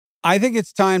I think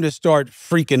it's time to start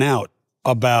freaking out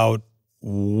about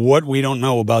what we don't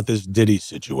know about this Diddy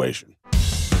situation.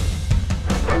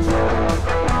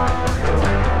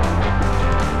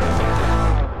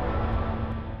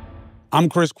 I'm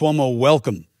Chris Cuomo.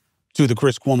 Welcome to the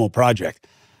Chris Cuomo Project.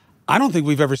 I don't think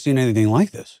we've ever seen anything like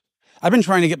this. I've been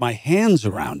trying to get my hands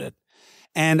around it,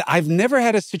 and I've never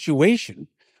had a situation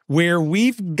where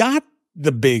we've got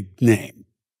the big name.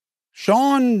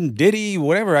 Sean, Diddy,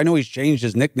 whatever. I know he's changed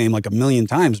his nickname like a million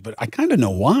times, but I kind of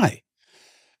know why.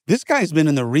 This guy's been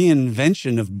in the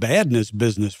reinvention of badness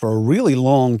business for a really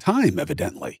long time,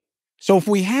 evidently. So if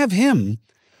we have him,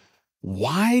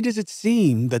 why does it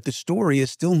seem that the story is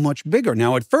still much bigger?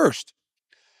 Now, at first,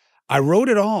 I wrote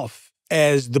it off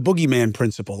as the boogeyman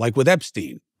principle, like with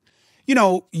Epstein. You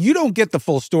know, you don't get the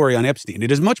full story on Epstein.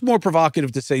 It is much more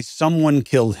provocative to say someone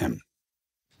killed him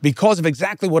because of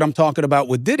exactly what I'm talking about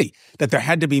with Diddy, that there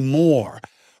had to be more,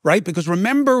 right? Because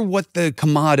remember what the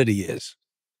commodity is.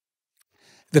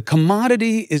 The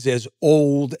commodity is as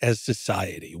old as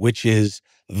society, which is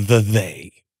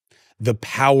the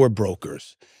power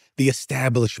brokers, the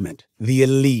establishment, the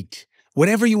elite,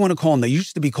 whatever you want to call them. They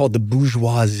used to be called the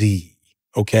bourgeoisie,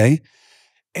 okay?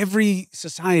 Every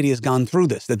society has gone through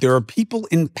this, that there are people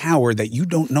in power that you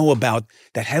don't know about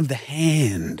that have the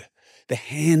hand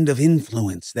of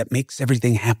influence that makes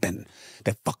everything happen,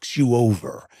 that fucks you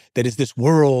over, that is this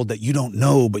world that you don't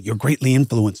know, but you're greatly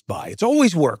influenced by. It's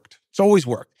always worked. It's always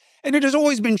worked. And it has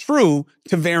always been true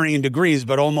to varying degrees,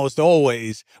 but almost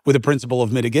always with a principle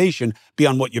of mitigation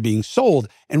beyond what you're being sold.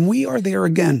 And we are there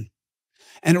again.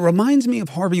 And it reminds me of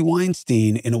Harvey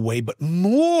Weinstein in a way, but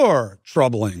more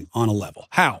troubling on a level.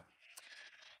 How?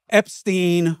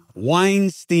 Epstein,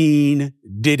 Weinstein,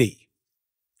 Diddy.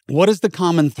 What is the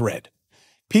common thread?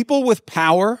 People with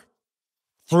power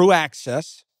through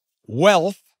access,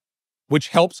 wealth, which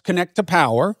helps connect to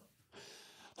power,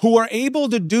 who are able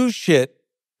to do shit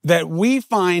that we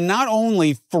find not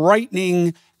only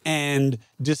frightening and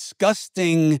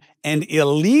disgusting and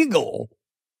illegal,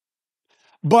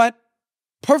 but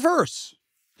perverse.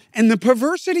 And the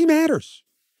perversity matters.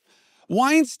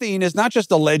 Weinstein is not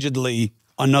just allegedly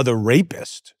another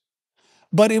rapist,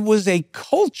 but it was a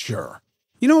culture.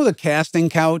 You know, the casting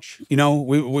couch, you know,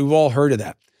 we've all heard of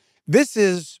that. This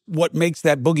is what makes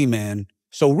that boogeyman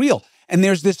so real. And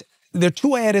there are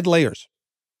two added layers.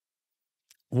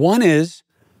 One is,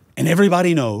 and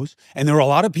everybody knows, and there are a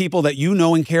lot of people that you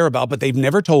know and care about, but they've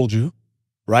never told you,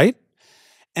 right?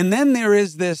 And then there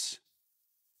is this,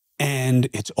 and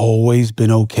it's always been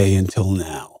okay until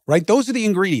now, right? Those are the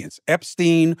ingredients: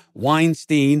 Epstein,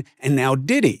 Weinstein, and now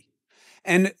Diddy.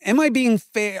 And am I being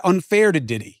unfair to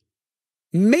Diddy?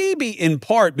 Maybe in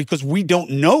part because we don't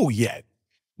know yet.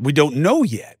 We don't know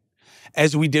yet,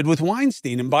 as we did with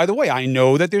Weinstein. And by the way, I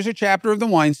know that there's a chapter of the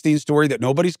Weinstein story that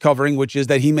nobody's covering, which is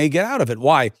that he may get out of it.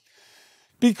 Why?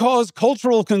 Because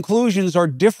cultural conclusions are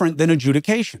different than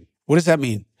adjudication. What does that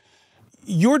mean?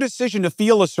 Your decision to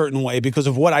feel a certain way because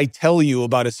of what I tell you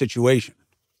about a situation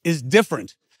is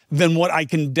different than what I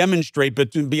can demonstrate,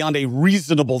 but beyond a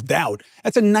reasonable doubt.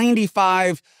 That's a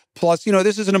 95 plus. You know,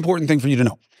 this is an important thing for you to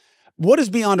know. What does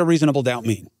beyond a reasonable doubt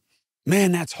mean?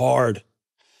 Man, that's hard.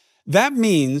 That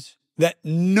means that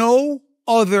no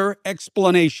other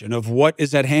explanation of what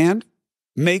is at hand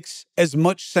makes as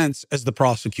much sense as the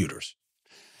prosecutors.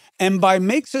 And by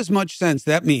makes as much sense,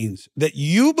 that means that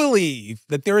you believe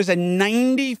that there is a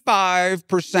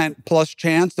 95% plus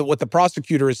chance that what the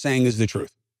prosecutor is saying is the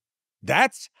truth.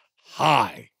 That's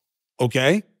high,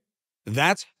 okay?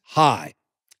 That's high.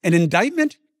 An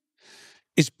indictment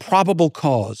is probable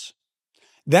cause.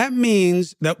 That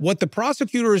means that what the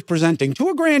prosecutor is presenting to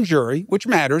a grand jury, which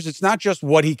matters, it's not just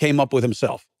what he came up with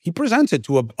himself. He presents it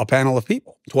to a panel of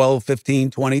people, 12, 15,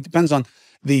 20, depends on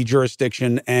the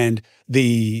jurisdiction and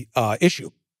the issue.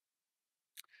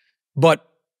 But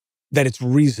that it's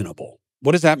reasonable.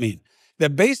 What does that mean?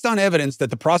 That based on evidence that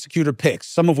the prosecutor picks,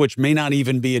 some of which may not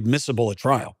even be admissible at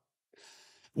trial,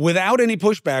 without any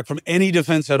pushback from any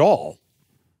defense at all,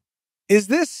 is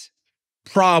this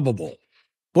probable?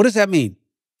 What does that mean?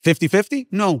 50-50?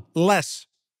 No, less.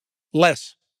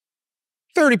 30%.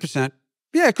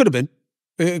 Yeah, it could have been.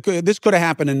 This could have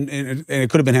happened and it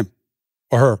could have been him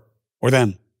or her or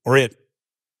them or it.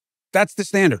 That's the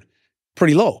standard.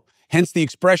 Pretty low. Hence the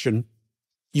expression,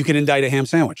 you can indict a ham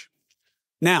sandwich.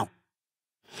 Now,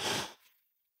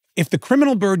 if the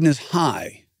criminal burden is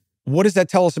high, what does that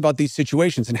tell us about these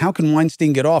situations? And how can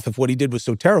Weinstein get off if what he did was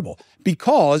so terrible?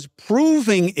 Because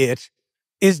proving it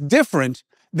is different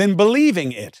than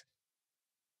believing it.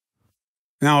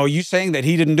 Now, are you saying that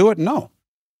he didn't do it? No.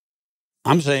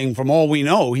 I'm saying from all we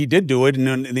know, he did do it,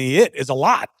 and the it is a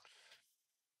lot.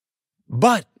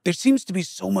 But there seems to be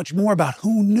so much more about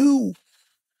who knew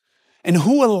and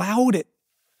who allowed it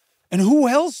and who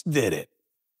else did it.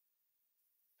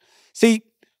 See,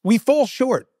 we fall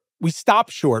short. We stop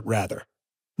short, rather.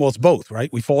 Well, it's both,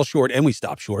 right? We fall short and we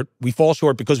stop short. We fall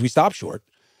short because we stop short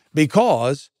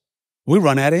because we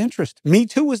run out of interest. Me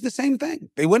Too was the same thing.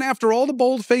 They went after all the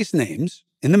bold-faced names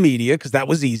in the media because that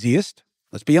was easiest.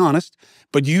 Let's be honest.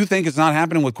 But you think it's not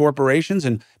happening with corporations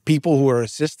and people who are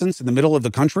assistants in the middle of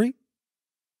the country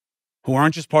who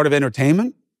aren't just part of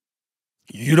entertainment?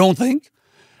 You don't think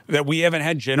that we haven't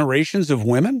had generations of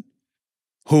women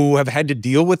who have had to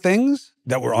deal with things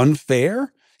that were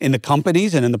unfair in the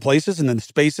companies and in the places and in the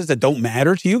spaces that don't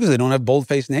matter to you because they don't have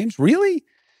bold-faced names? Really?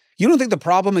 You don't think the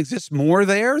problem exists more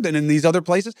there than in these other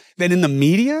places, than in the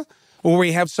media, where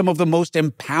we have some of the most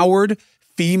empowered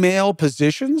female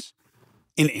positions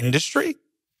in industry?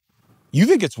 You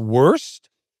think it's worse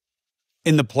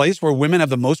in the place where women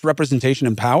have the most representation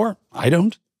and power? I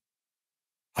don't.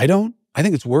 I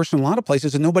think it's worse in a lot of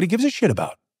places that nobody gives a shit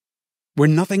about, where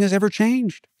nothing has ever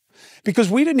changed. Because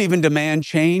we didn't even demand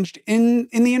change in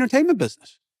the entertainment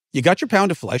business. You got your pound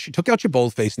of flesh, you took out your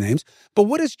bold-faced names, but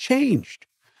what has changed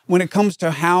when it comes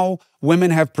to how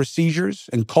women have procedures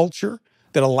and culture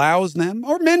that allows them,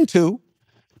 or men too,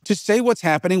 to say what's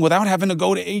happening without having to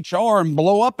go to HR and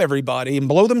blow up everybody and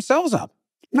blow themselves up?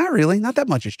 Not really. Not that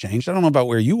much has changed. I don't know about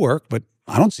where you work, but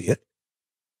I don't see it.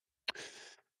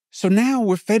 So now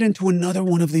we're fed into another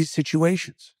one of these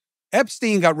situations.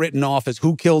 Epstein got written off as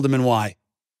who killed him and why.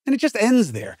 And it just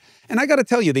ends there. And I got to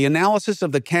tell you, the analysis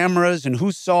of the cameras and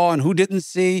who saw and who didn't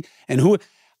see and who,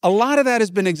 a lot of that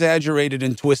has been exaggerated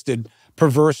and twisted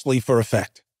perversely for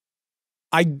effect.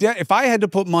 If I had to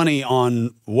put money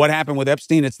on what happened with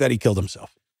Epstein, it's that he killed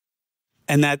himself.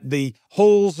 And that the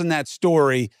holes in that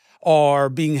story are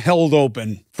being held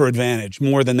open for advantage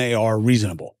more than they are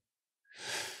reasonable.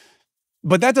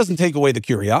 But that doesn't take away the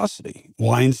curiosity.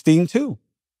 Weinstein too.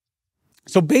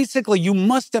 So basically, you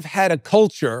must have had a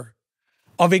culture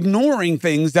of ignoring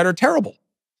things that are terrible.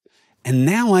 And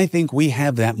now I think we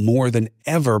have that more than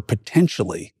ever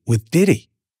potentially with Diddy.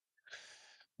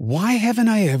 Why haven't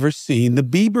I ever seen the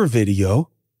Bieber video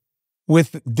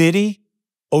with Diddy,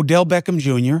 Odell Beckham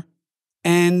Jr.,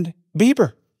 and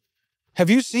Bieber? Have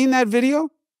you seen that video?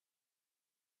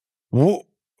 Whoa,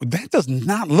 that does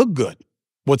not look good,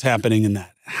 what's happening in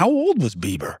that. How old was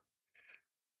Bieber?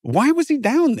 Why was he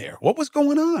down there? What was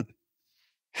going on?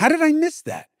 How did I miss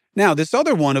that? Now, this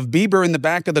other one of Bieber in the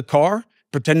back of the car,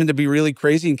 pretending to be really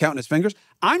crazy and counting his fingers,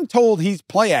 I'm told he's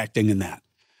play acting in that.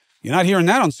 You're not hearing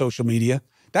that on social media.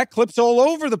 That clip's all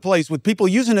over the place with people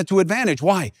using it to advantage.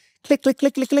 Why? Click, click,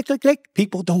 click, click, click, click, click.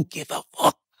 People don't give a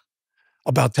fuck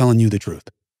about telling you the truth.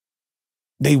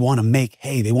 They want to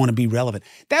they want to be relevant.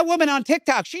 That woman on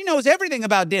TikTok, she knows everything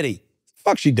about Diddy.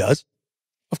 Fuck, she does.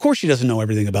 Of course she doesn't know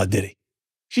everything about Diddy.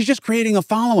 She's just creating a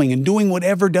following and doing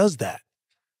whatever does that.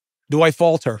 Do I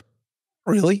fault her?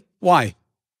 Really? Why?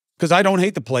 Because I don't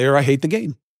hate the player, I hate the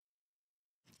game.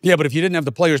 Yeah, but if you didn't have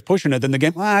the players pushing it, then the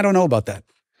game, I don't know about that.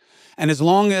 And as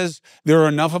long as there are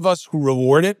enough of us who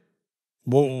reward it,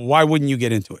 well, why wouldn't you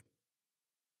get into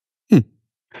it?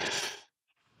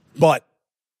 But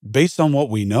based on what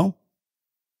we know,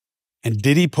 and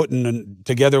Diddy putting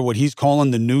together what he's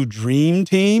calling the new dream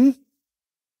team,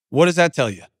 what does that tell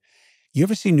you? You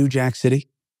ever see New Jack City?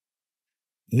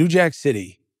 New Jack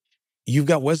City, you've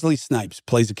got Wesley Snipes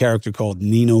plays a character called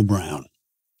Nino Brown.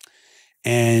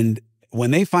 And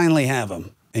when they finally have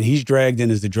him and he's dragged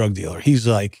in as the drug dealer, he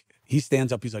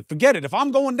stands up, he's like, forget it. If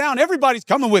I'm going down, everybody's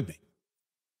coming with me.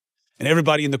 And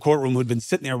everybody in the courtroom who'd been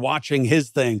sitting there watching his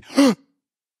thing,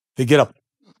 they get up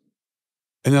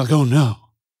and they're like, oh no.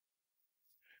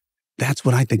 That's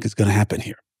what I think is going to happen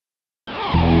here.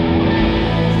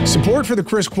 Support for the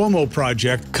Chris Cuomo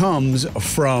Project comes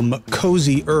from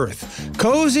Cozy Earth.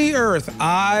 Cozy Earth,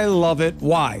 I love it.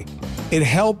 Why? It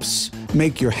helps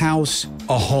make your house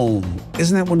a home.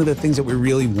 Isn't that one of the things that we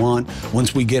really want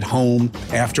once we get home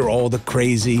after all the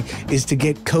crazy, is to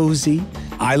get cozy?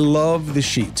 I love the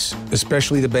sheets,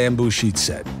 especially the bamboo sheet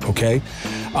set, okay?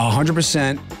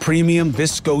 100% premium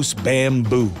viscose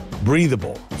bamboo.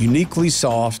 Breathable, uniquely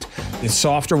soft. It's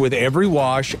softer with every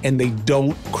wash, and they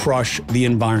don't crush the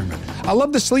environment. I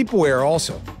love the sleepwear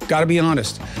also. Gotta be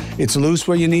honest. It's loose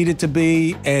where you need it to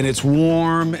be, and it's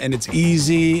warm, and it's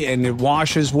easy, and it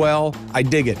washes well. I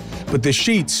dig it. But the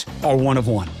sheets are one of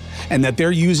one. And that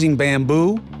they're using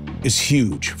bamboo is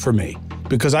huge for me,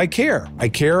 because I care. I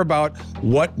care about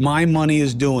what my money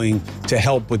is doing to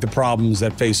help with the problems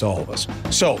that face all of us.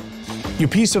 So, your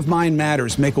peace of mind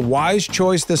matters. Make a wise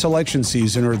choice this election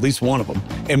season, or at least one of them.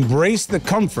 Embrace the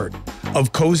comfort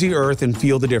of Cozy Earth and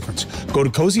feel the difference. Go to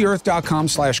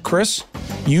cozyearth.com/Chris,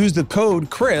 use the code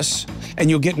Chris, and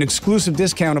you'll get an exclusive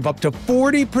discount of up to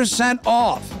 40%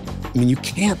 off. I mean, you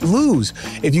can't lose.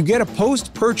 If you get a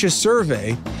post-purchase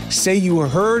survey, say you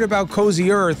heard about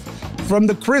Cozy Earth from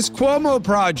the Chris Cuomo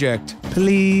Project,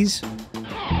 please.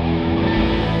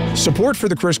 Support for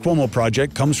the Chris Cuomo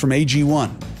Project comes from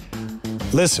AG1.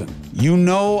 Listen, you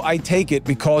know I take it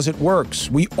because it works.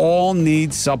 We all need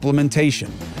supplementation,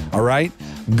 all right?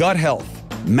 Gut health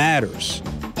matters.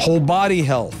 Whole body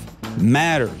health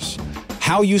matters.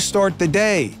 How you start the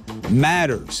day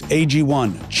matters.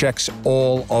 AG1 checks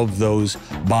all of those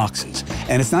boxes.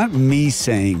 And it's not me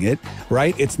saying it,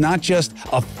 right? It's not just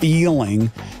a feeling.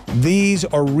 These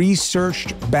are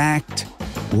research-backed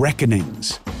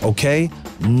reckonings, okay?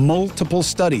 Multiple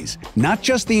studies, not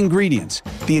just the ingredients,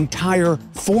 the entire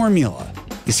formula.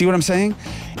 You see what I'm saying?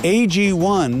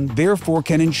 AG1, therefore,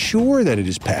 can ensure that it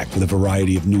is packed with a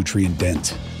variety of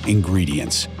nutrient-dense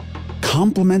ingredients.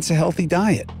 Complements a healthy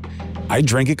diet. I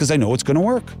drink it because I know it's going to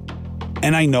work.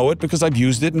 And I know it because I've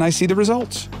used it and I see the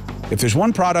results. If there's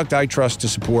one product I trust to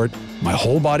support my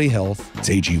whole body health, it's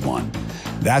AG1.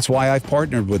 That's why I've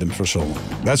partnered with them for so long.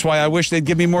 That's why I wish they'd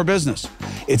give me more business.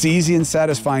 It's easy and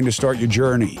satisfying to start your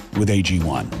journey with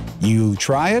AG1. You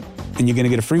try it, and you're going to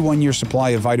get a free 1-year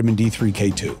supply of Vitamin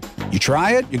D3K2. You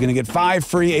try it, you're going to get 5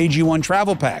 free AG1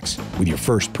 Travel Packs with your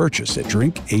first purchase at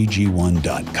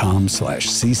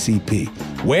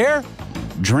drinkag1.com/CCP. Where?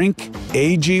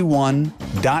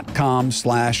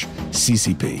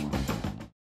 drinkag1.com/CCP.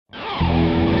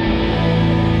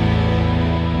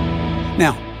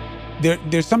 Now,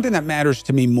 there's something that matters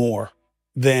to me more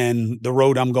than the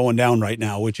road I'm going down right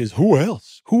now, which is who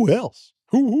else? Who else?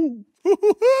 Who?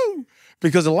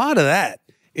 Because a lot of that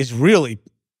is really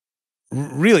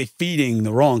feeding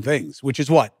the wrong things, which is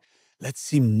what? Let's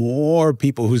see more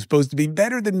people who's supposed to be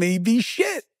better than me be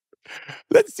shit.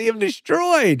 Let's see them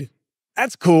destroyed.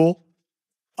 That's cool.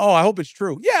 Oh, I hope it's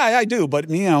true. Yeah, I do. But,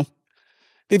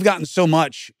 they've gotten so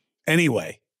much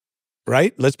anyway,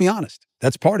 right? Let's be honest.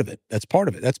 That's part of it. That's part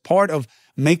of it. That's part of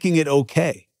making it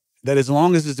okay. That as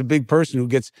long as it's a big person who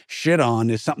gets shit on,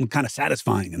 there's something kind of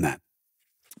satisfying in that.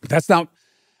 But that's not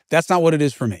what it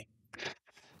is for me.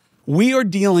 We are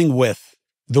dealing with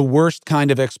the worst kind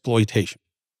of exploitation,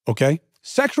 okay?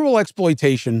 Sexual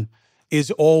exploitation is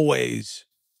always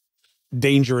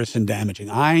dangerous and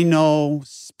damaging. I know,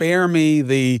 spare me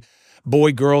the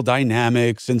boy-girl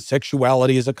dynamics and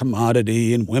sexuality as a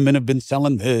commodity and women have been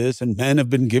selling this and men have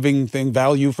been giving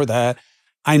value for that.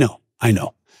 I know.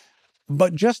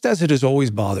 But just as it has always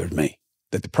bothered me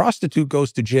that the prostitute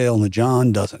goes to jail and the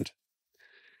John doesn't,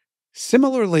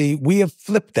 similarly, we have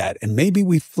flipped that, and maybe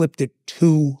we flipped it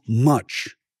too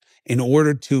much in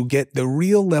order to get the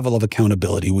real level of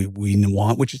accountability we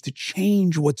want, which is to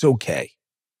change what's okay.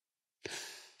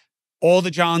 All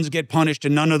the Johns get punished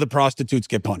and none of the prostitutes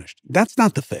get punished. That's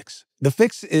not the fix. The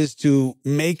fix is to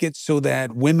make it so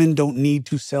that women don't need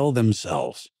to sell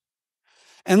themselves.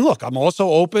 And look, I'm also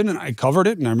open, and I covered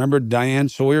it, and I remember Diane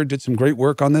Sawyer did some great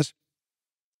work on this.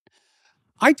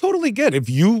 I totally get it. If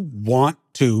you want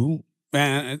to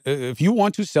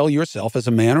sell yourself as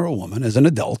a man or a woman, as an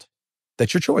adult,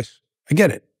 that's your choice. I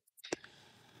get it.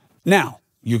 Now,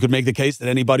 you could make the case that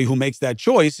anybody who makes that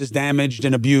choice is damaged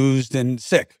and abused and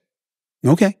sick.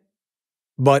 Okay.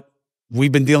 But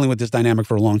we've been dealing with this dynamic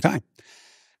for a long time.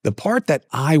 The part that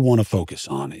I want to focus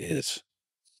on is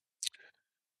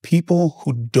people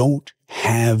who don't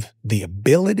have the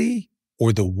ability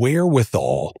or the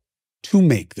wherewithal to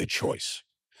make the choice.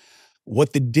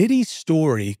 What the Diddy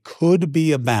story could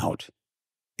be about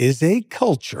is a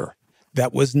culture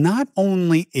that was not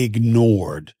only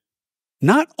ignored,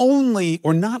 not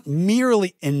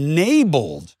merely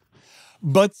enabled,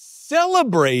 but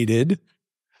celebrated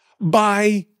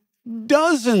by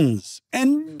dozens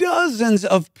and dozens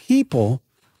of people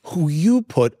who you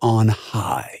put on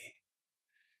high.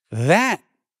 That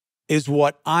is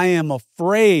what I am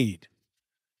afraid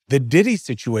the Diddy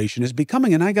situation is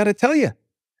becoming. And I got to tell you,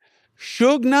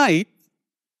 Suge Knight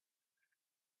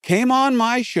came on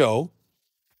my show,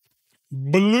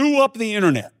 blew up the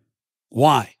internet.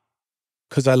 Why?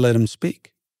 Because I let him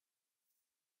speak.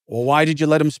 Well, why did you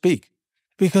let him speak?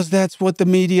 Because that's what the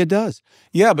media does.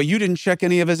 Yeah, but you didn't check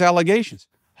any of his allegations.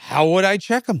 How would I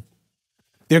check them?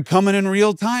 They're coming in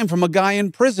real time from a guy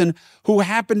in prison who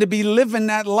happened to be living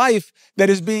that life that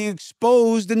is being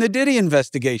exposed in the Diddy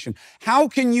investigation. How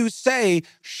can you say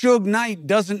Suge Knight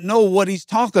doesn't know what he's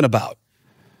talking about?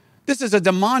 This is a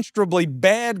demonstrably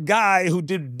bad guy who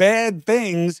did bad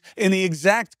things in the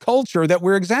exact culture that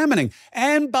we're examining.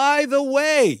 And by the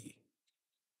way,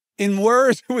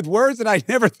 with words that I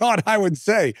never thought I would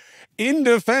say, in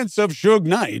defense of Suge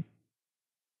Knight.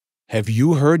 Have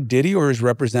you heard Diddy or his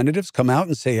representatives come out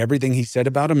and say everything he said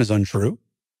about him is untrue?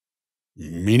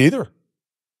 Me neither.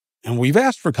 And we've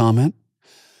asked for comment.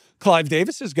 Clive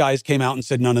Davis's guys came out and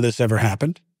said none of this ever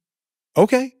happened.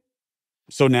 Okay.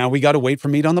 So now we got to wait for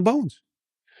meat on the bones.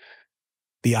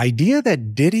 The idea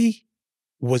that Diddy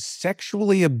was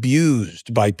sexually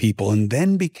abused by people and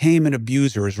then became an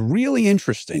abuser is really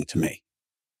interesting to me.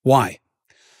 Why?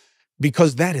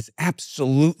 Because that is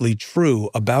absolutely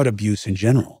true about abuse in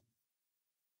general.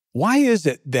 Why is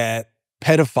it that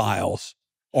pedophiles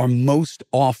are most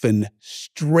often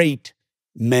straight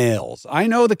males? I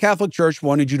know the Catholic Church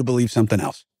wanted you to believe something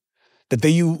else, that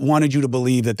they wanted you to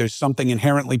believe that there's something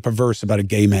inherently perverse about a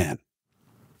gay man.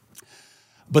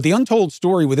 But the untold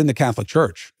story within the Catholic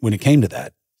Church, when it came to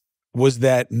that, was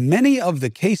that many of the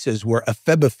cases were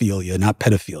ephebophilia, not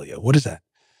pedophilia. What is that?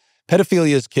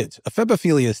 Pedophilia is kids.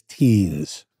 Ephebophilia is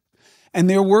teens. And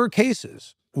there were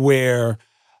cases where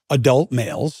adult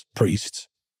males, priests,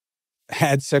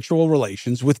 had sexual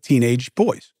relations with teenage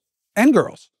boys and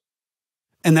girls.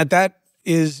 And that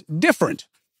is different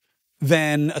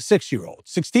than a 6-year-old.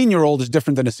 16-year-old is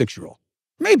different than a 6-year-old.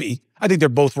 Maybe. I think they're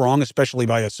both wrong, especially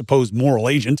by a supposed moral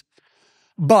agent.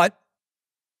 But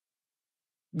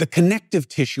the connective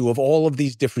tissue of all of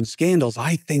these different scandals,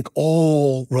 I think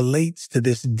all relates to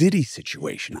this Diddy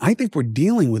situation. I think we're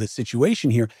dealing with a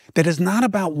situation here that is not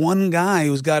about one guy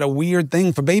who's got a weird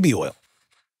thing for baby oil.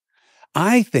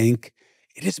 I think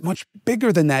it is much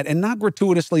bigger than that, and not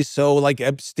gratuitously so like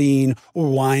Epstein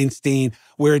or Weinstein,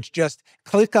 where it's just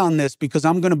click on this because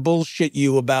I'm going to bullshit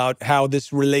you about how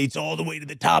this relates all the way to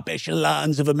the top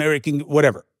echelons of American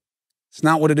whatever. It's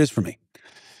not what it is for me.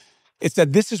 It's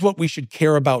that this is what we should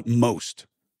care about most,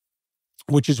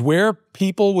 which is where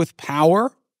people with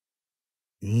power,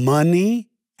 money,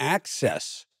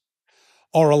 access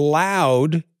are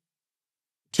allowed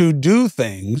to do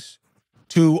things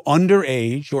to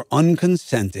underage or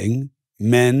unconsenting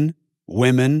men,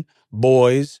 women,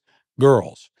 boys,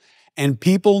 girls. And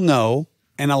people know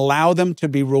and allow them to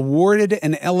be rewarded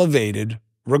and elevated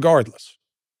regardless.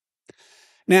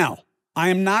 Now, I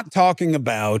am not talking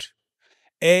about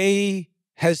A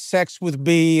has sex with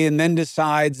B and then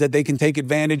decides that they can take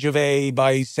advantage of A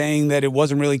by saying that it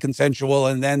wasn't really consensual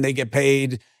and then they get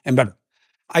paid and better.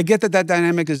 I get that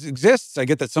dynamic exists. I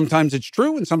get that sometimes it's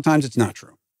true and sometimes it's not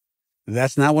true.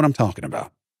 That's not what I'm talking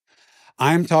about.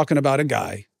 I'm talking about a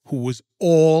guy who was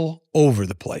all over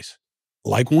the place,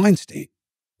 like Weinstein,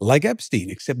 like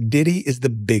Epstein, except Diddy is the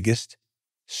biggest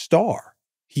star.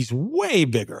 He's way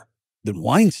bigger than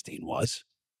Weinstein was.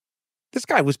 This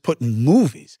guy was putting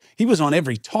movies. He was on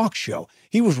every talk show.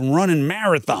 He was running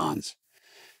marathons.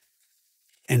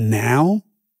 And now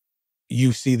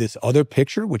you see this other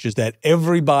picture, which is that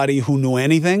everybody who knew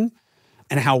anything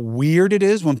and how weird it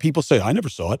is when people say, I never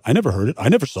saw it. I never heard it. I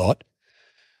never saw it.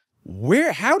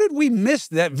 How did we miss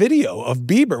that video of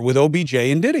Bieber with OBJ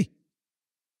and Diddy?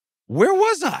 Where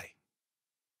was I?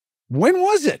 When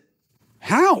was it?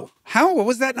 How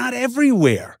was that not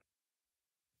everywhere?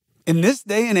 In this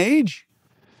day and age,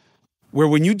 where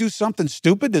when you do something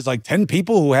stupid, there's like 10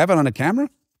 people who have it on a camera,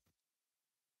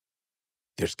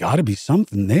 there's got to be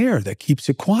something there that keeps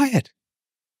it quiet,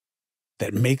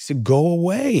 that makes it go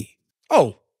away.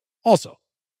 Oh, also,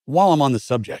 while I'm on the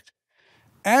subject,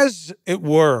 as it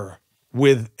were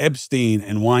with Epstein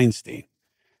and Weinstein,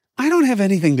 I don't have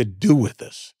anything to do with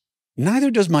this. Neither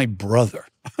does my brother,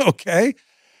 okay?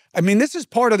 I mean, this is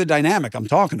part of the dynamic I'm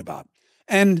talking about.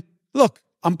 And look,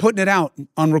 I'm putting it out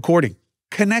on recording.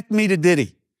 Connect me to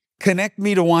Diddy. Connect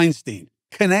me to Weinstein.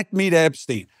 Connect me to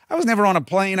Epstein. I was never on a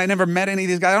plane. I never met any of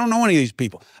these guys. I don't know any of these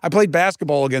people. I played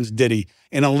basketball against Diddy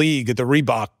in a league at the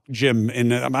Reebok gym.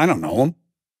 I don't know him.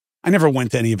 I never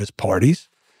went to any of his parties.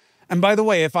 And by the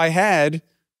way, if I had,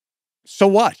 so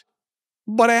what?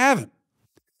 But I haven't.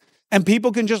 And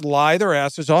people can just lie their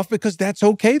asses off because that's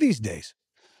okay these days.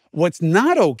 What's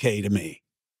not okay to me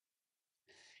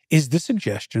is the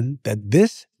suggestion that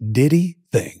this Diddy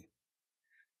thing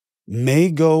may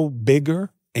go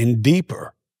bigger and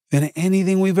deeper than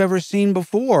anything we've ever seen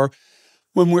before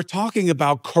when we're talking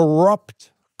about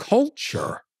corrupt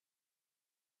culture.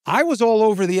 I was all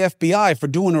over the FBI for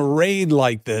doing a raid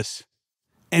like this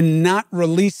and not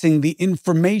releasing the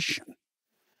information.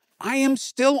 I am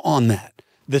still on that.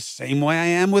 The same way I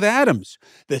am with Adams,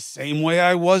 the same way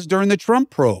I was during the Trump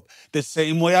probe, the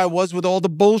same way I was with all the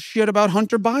bullshit about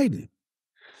Hunter Biden.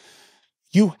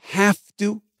 You have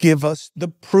to give us the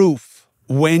proof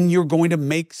when you're going to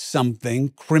make something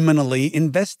criminally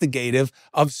investigative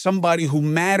of somebody who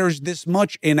matters this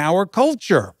much in our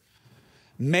culture.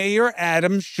 Mayor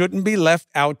Adams shouldn't be left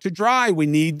out to dry. We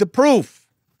need the proof.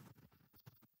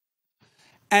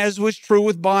 As was true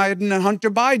with Biden and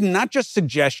Hunter Biden, not just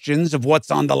suggestions of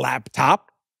what's on the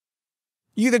laptop.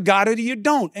 You either got it or you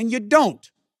don't, and you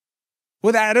don't.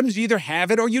 With Adams, you either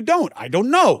have it or you don't. I don't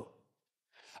know.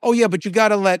 Oh, yeah, but you got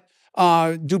to let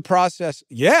due process.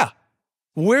 Yeah.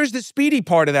 Where's the speedy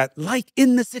part of that? Like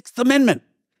in the Sixth Amendment.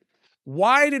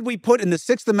 Why did we put in the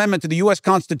Sixth Amendment to the U.S.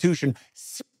 Constitution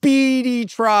speedy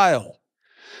trial?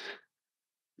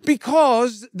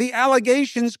 Because the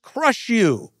allegations crush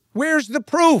you. Where's the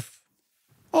proof?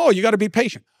 Oh, you got to be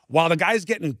patient. While the guy's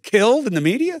getting killed in the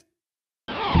media?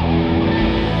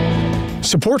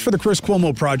 Support for the Chris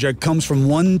Cuomo Project comes from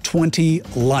 120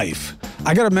 Life.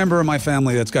 I got a member of my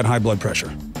family that's got high blood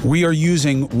pressure. We are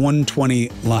using 120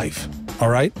 Life, all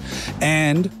right?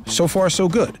 And so far, so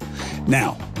good.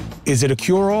 Now, is it a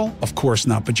cure-all? Of course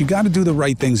not, but you got to do the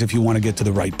right things if you want to get to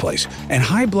the right place. And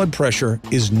high blood pressure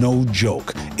is no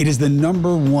joke. It is the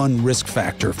 #1 risk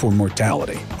factor for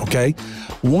mortality, okay?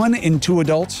 1 in 2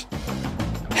 adults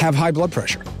have high blood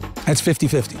pressure. That's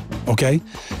 50-50, okay?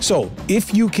 So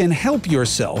if you can help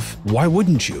yourself, why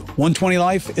wouldn't you? 120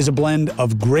 Life is a blend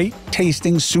of great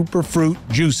tasting superfruit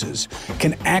juices,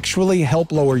 can actually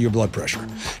help lower your blood pressure.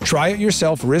 Try it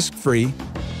yourself risk-free,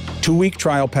 2-week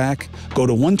trial pack. Go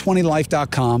to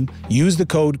 120life.com, use the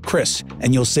code CHRIS,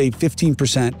 and you'll save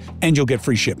 15% and you'll get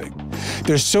free shipping.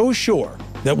 They're so sure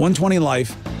that 120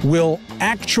 Life will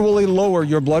actually lower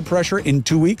your blood pressure in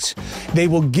 2 weeks. They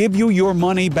will give you your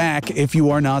money back if you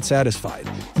are not satisfied.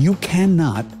 You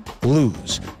cannot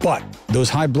lose. But those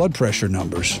high blood pressure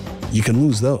numbers, you can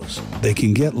lose those. They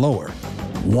can get lower.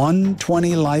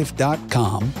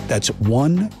 120life.com. That's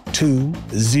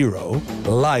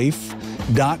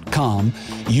 120life.com.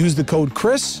 Use the code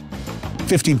CHRIS,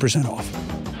 15% off.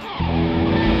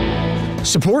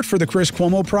 Support for the Chris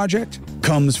Cuomo Project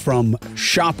comes from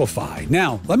Shopify.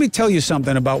 Now, let me tell you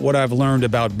something about what I've learned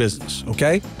about business,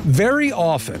 okay? Very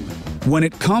often, when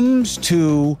it comes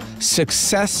to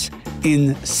success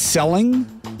in selling,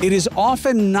 it is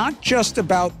often not just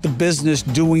about the business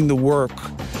doing the work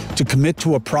to commit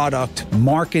to a product,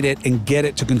 market it, and get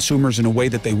it to consumers in a way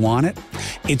that they want it.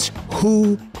 It's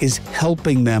who is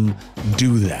helping them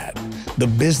do that. The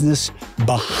business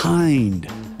behind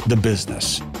the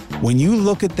business. When you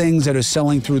look at things that are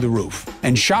selling through the roof,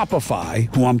 and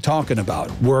Shopify, who I'm talking about,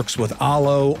 works with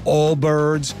Alo,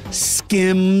 Allbirds,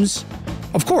 Skims.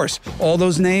 Of course, all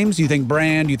those names, you think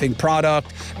brand, you think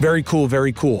product, very cool,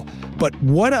 very cool. But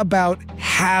what about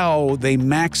how they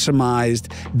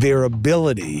maximized their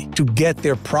ability to get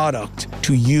their product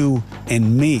to you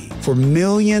and me? For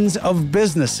millions of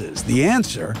businesses, the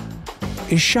answer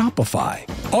is Shopify.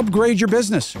 Upgrade your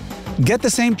business. Get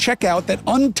the same checkout that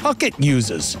Untuck It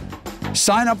uses.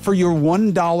 Sign up for your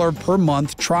 $1 per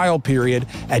month trial period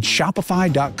at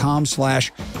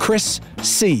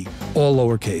shopify.com/ChrisC, all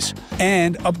lowercase,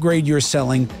 and upgrade your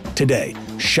selling today.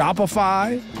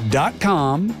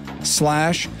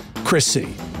 Shopify.com/ChrisC.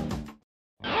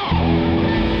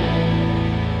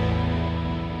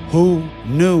 Who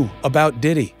knew about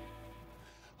Diddy?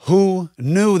 Who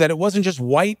knew that it wasn't just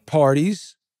white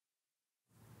parties?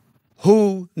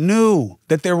 Who knew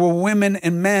that there were women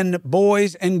and men,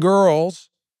 boys and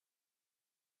girls,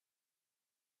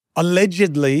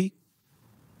 allegedly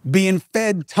being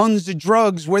fed tons of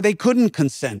drugs where they couldn't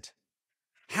consent?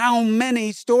 How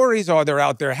many stories are there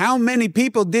out there? How many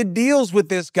people did deals with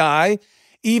this guy,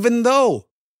 even though?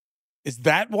 Is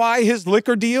that why his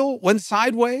liquor deal went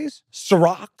sideways?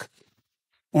 Ciroc,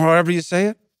 or however you say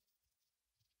it?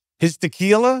 His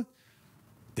tequila?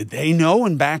 Did they know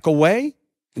and back away?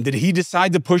 And did he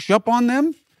decide to push up on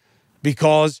them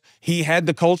because he had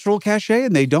the cultural cachet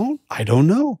and they don't? I don't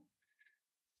know.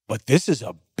 But this is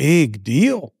a big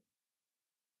deal.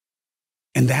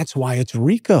 And that's why it's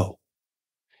RICO.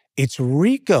 It's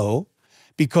RICO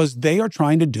because they are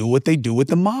trying to do what they do with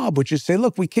the mob, which is say,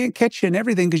 look, we can't catch you in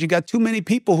everything because you got too many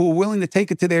people who are willing to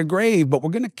take it to their grave, but we're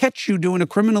going to catch you doing a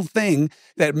criminal thing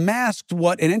that masked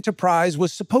what an enterprise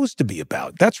was supposed to be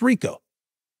about. That's RICO.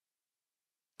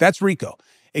 That's RICO.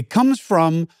 It comes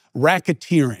from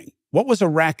racketeering. What was a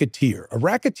racketeer? A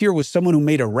racketeer was someone who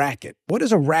made a racket. What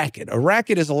is a racket? A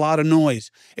racket is a lot of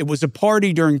noise. It was a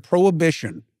party during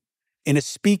Prohibition in a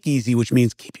speakeasy, which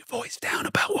means keep your voice down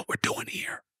about what we're doing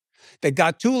here. That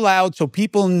got too loud so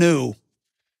people knew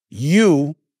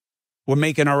you were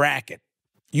making a racket.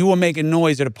 You were making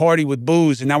noise at a party with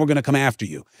booze, and now we're going to come after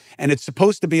you. And it's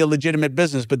supposed to be a legitimate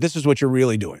business, but this is what you're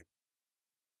really doing.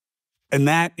 And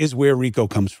that is where RICO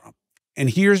comes from. And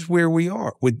here's where we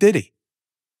are with Diddy.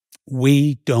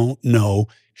 We don't know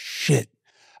shit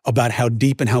about how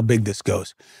deep and how big this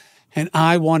goes. And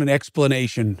I want an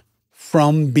explanation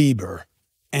from Bieber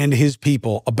and his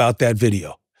people about that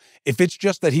video. If it's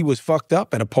just that he was fucked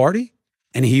up at a party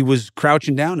and he was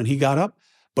crouching down and he got up,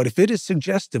 but if it is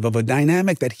suggestive of a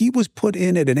dynamic that he was put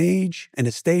in at an age and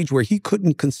a stage where he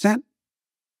couldn't consent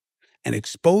and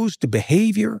exposed to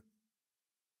behavior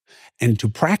and to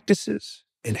practices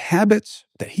and habits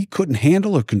that he couldn't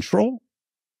handle or control,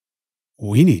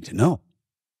 we need to know.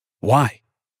 Why?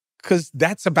 Because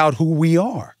that's about who we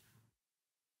are.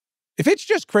 If it's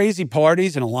just crazy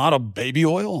parties and a lot of baby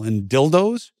oil and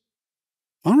dildos,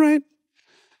 all right.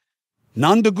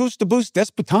 Non de gustibus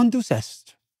disputandus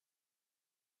est.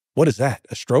 What is that?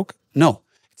 A stroke? No,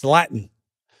 it's Latin.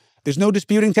 There's no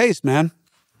disputing taste, man.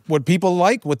 What people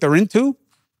like, what they're into,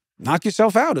 knock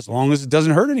yourself out as long as it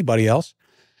doesn't hurt anybody else.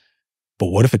 But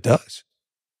what if it does?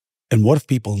 And what if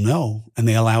people know and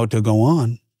they allow it to go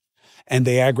on and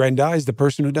they aggrandize the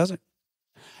person who doesn't?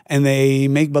 And they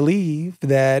make believe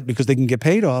that because they can get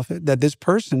paid off it, that this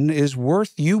person is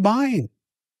worth you buying.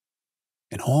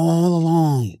 And all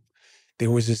along,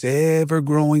 there was this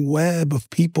ever-growing web of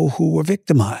people who were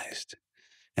victimized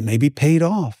and maybe paid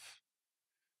off.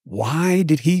 Why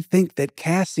did he think that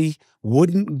Cassie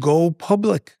wouldn't go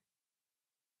public?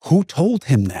 Who told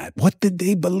him that? What did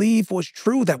they believe was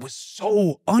true that was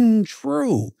so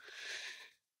untrue?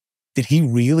 Did he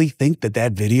really think that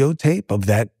that videotape of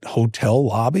that hotel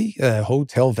lobby,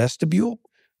 hotel vestibule,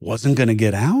 wasn't going to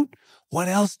get out? What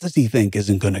else does he think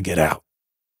isn't going to get out?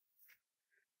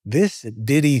 This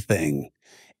Diddy thing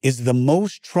is the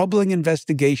most troubling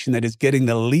investigation that is getting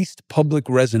the least public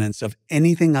resonance of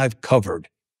anything I've covered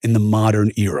in the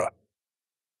modern era.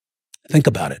 Think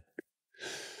about it.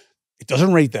 It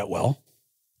doesn't rate that well.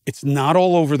 It's not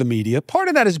all over the media. Part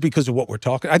of that is because of what we're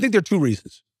talking. I think there are two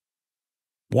reasons.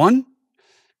 One,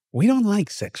 we don't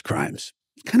like sex crimes.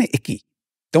 It's kind of icky.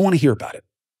 Don't want to hear about it.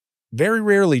 Very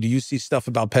rarely do you see stuff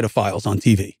about pedophiles on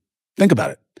TV. Think about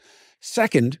it.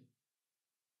 Second,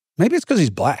 maybe it's because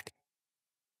he's black.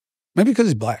 Maybe because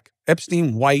he's black.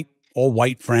 Epstein, white, all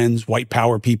white friends, white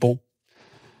power people.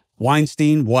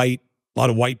 Weinstein, white, a lot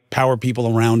of white power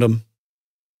people around him.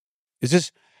 Is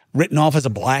this written off as a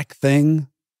black thing?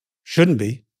 Shouldn't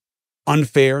be.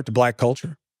 Unfair to black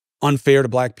culture. Unfair to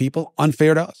black people.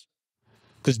 Unfair to us.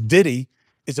 Because Diddy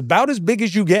is about as big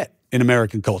as you get in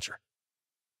American culture.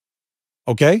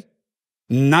 Okay?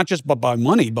 Not just by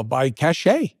money, but by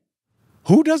cachet.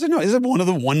 Who doesn't know? Is it one of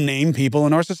the one-name people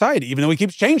in our society, even though he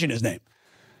keeps changing his name?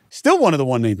 Still one of the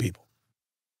one-name people.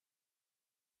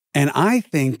 And I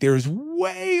think there's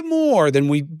way more than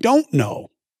we don't know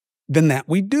than that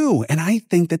we do. And I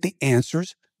think that the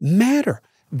answers matter.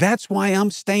 That's why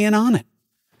I'm staying on it.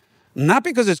 Not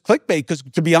because it's clickbait, because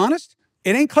to be honest,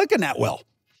 it ain't clicking that well.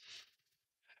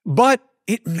 But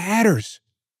it matters.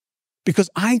 Because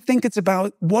I think it's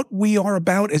about what we are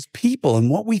about as people and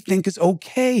what we think is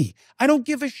okay. I don't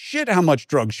give a shit how much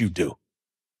drugs you do.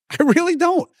 I really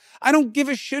don't. I don't give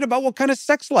a shit about what kind of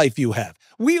sex life you have.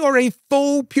 We are a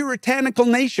faux puritanical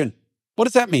nation. What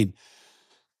does that mean?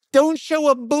 Don't show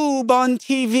a boob on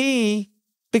TV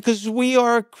because we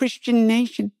are a Christian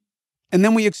nation. And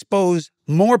then we expose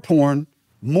more porn,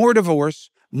 more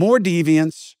divorce, more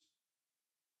deviance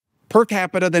per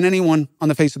capita than anyone on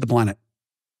the face of the planet.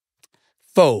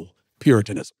 Faux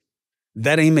Puritanism.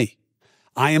 That ain't me.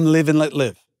 I am live and let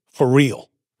live. For real.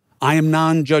 I am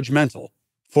non-judgmental.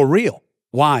 For real.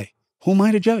 Why? Who am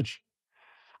I to judge?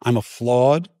 I'm a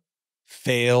flawed,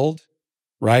 failed,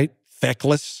 right?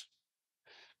 Feckless,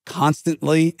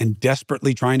 constantly and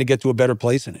desperately trying to get to a better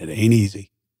place, and it ain't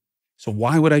easy. So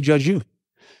why would I judge you?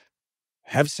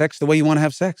 Have sex the way you want to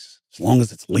have sex, as long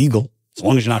as it's legal, as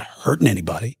long as you're not hurting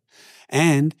anybody.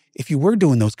 And if you were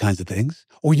doing those kinds of things,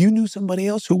 or you knew somebody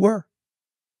else who were,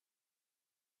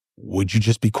 would you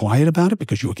just be quiet about it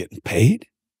because you were getting paid?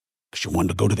 Because you wanted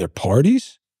to go to their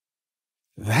parties?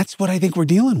 That's what I think we're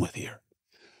dealing with here.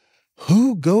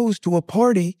 Who goes to a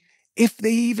party if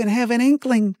they even have an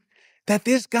inkling that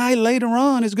this guy later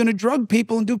on is going to drug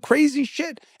people and do crazy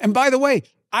shit? And by the way,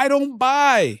 I don't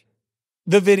buy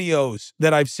the videos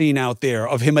that I've seen out there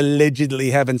of him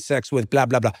allegedly having sex with blah,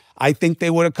 blah, blah. I think they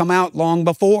would have come out long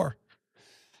before.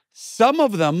 Some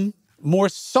of them more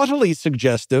subtly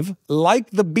suggestive,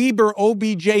 like the Bieber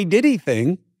OBJ Diddy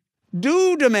thing,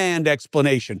 do demand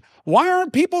explanation. Why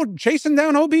aren't people chasing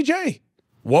down OBJ?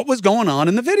 What was going on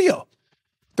in the video?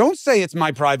 Don't say it's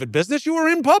my private business. You were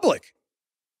in public.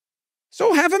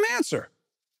 So have him answer.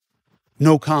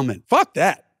 No comment. Fuck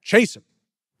that. Chase him.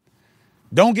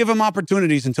 Don't give him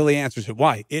opportunities until he answers it.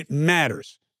 Why? It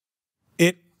matters.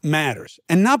 It matters.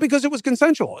 And not because it was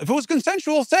consensual. If it was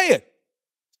consensual, say it.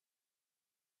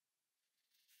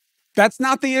 That's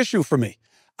not the issue for me.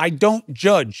 I don't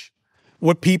judge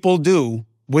what people do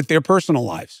with their personal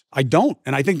lives. I don't.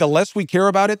 And I think the less we care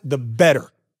about it, the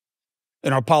better.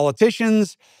 In our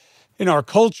politicians, in our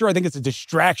culture, I think it's a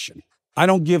distraction. I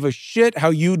don't give a shit how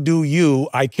you do you.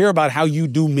 I care about how you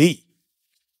do me.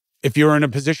 If you're in a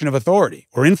position of authority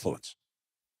or influence,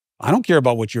 I don't care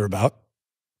about what you're about.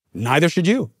 Neither should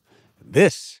you.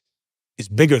 This is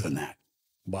bigger than that.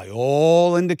 By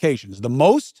all indications, the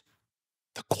most,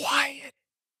 the quiet.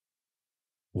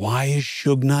 Why is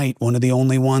Suge Knight one of the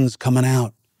only ones coming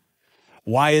out?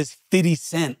 Why is 50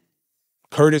 Cent,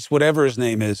 Curtis, whatever his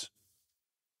name is,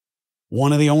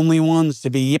 one of the only ones to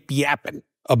be yip-yapping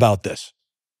about this?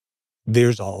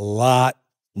 There's a lot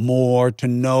more to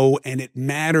know, and it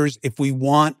matters if we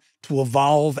want to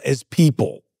evolve as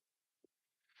people.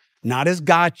 Not as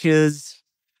gotchas,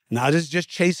 not as just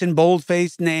chasing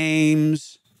bold-faced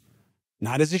names,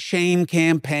 not as a shame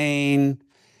campaign.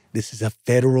 This is a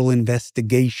federal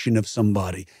investigation of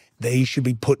somebody. They should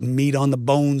be putting meat on the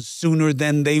bones sooner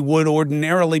than they would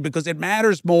ordinarily because it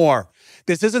matters more.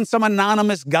 This isn't some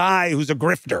anonymous guy who's a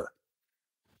grifter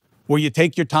where you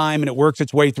take your time and it works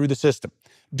its way through the system.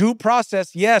 Due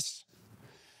process, yes.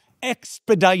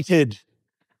 Expedited.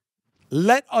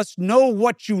 Let us know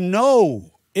what you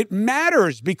know. It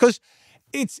matters because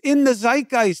it's in the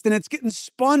zeitgeist and it's getting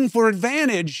spun for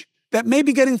advantage that may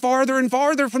be getting farther and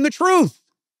farther from the truth.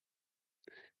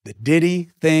 The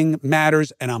Diddy thing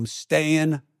matters, and I'm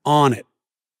staying on it.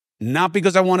 Not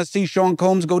because I want to see Sean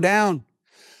Combs go down,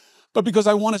 but because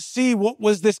I want to see what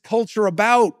was this culture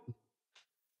about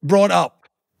brought up.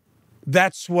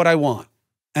 That's what I want.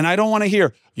 And I don't want to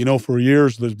hear, for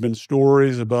years there's been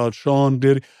stories about Sean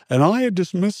Diddy, and I had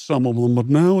dismissed some of them, but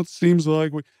now it seems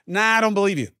like Nah, I don't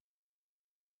believe you.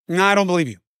 Nah, I don't believe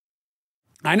you.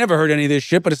 I never heard any of this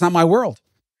shit, but it's not my world.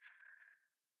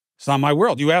 It's not my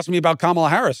world. You ask me about Kamala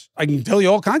Harris, I can tell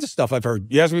you all kinds of stuff I've heard.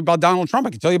 You ask me about Donald Trump, I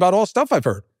can tell you about all stuff I've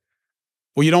heard.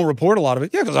 Well, you don't report a lot of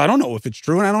it. Yeah, because I don't know if it's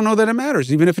true, and I don't know that it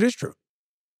matters, even if it is true.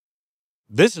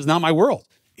 This is not my world.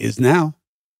 Is now.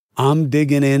 I'm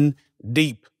digging in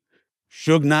deep.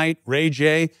 Suge Knight, Ray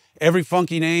J, every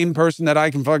funky name person that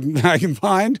I can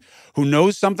find who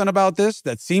knows something about this,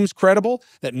 that seems credible,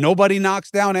 that nobody knocks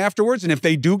down afterwards. And if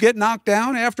they do get knocked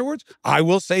down afterwards, I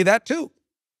will say that too.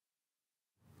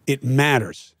 It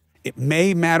matters. It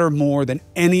may matter more than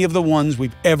any of the ones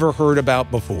we've ever heard about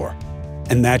before.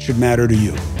 And that should matter to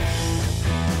you.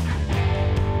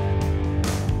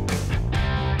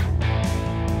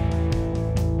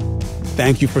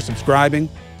 Thank you for subscribing,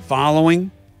 following.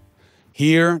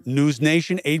 Here, News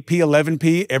Nation, 8p,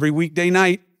 11p, every weekday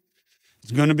night.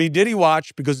 It's going to be Diddy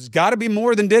Watch because it's got to be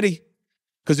more than Diddy.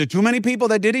 Because there are too many people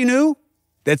that Diddy knew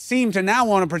that seem to now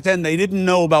want to pretend they didn't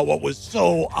know about what was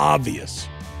so obvious.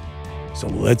 So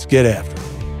let's get after it.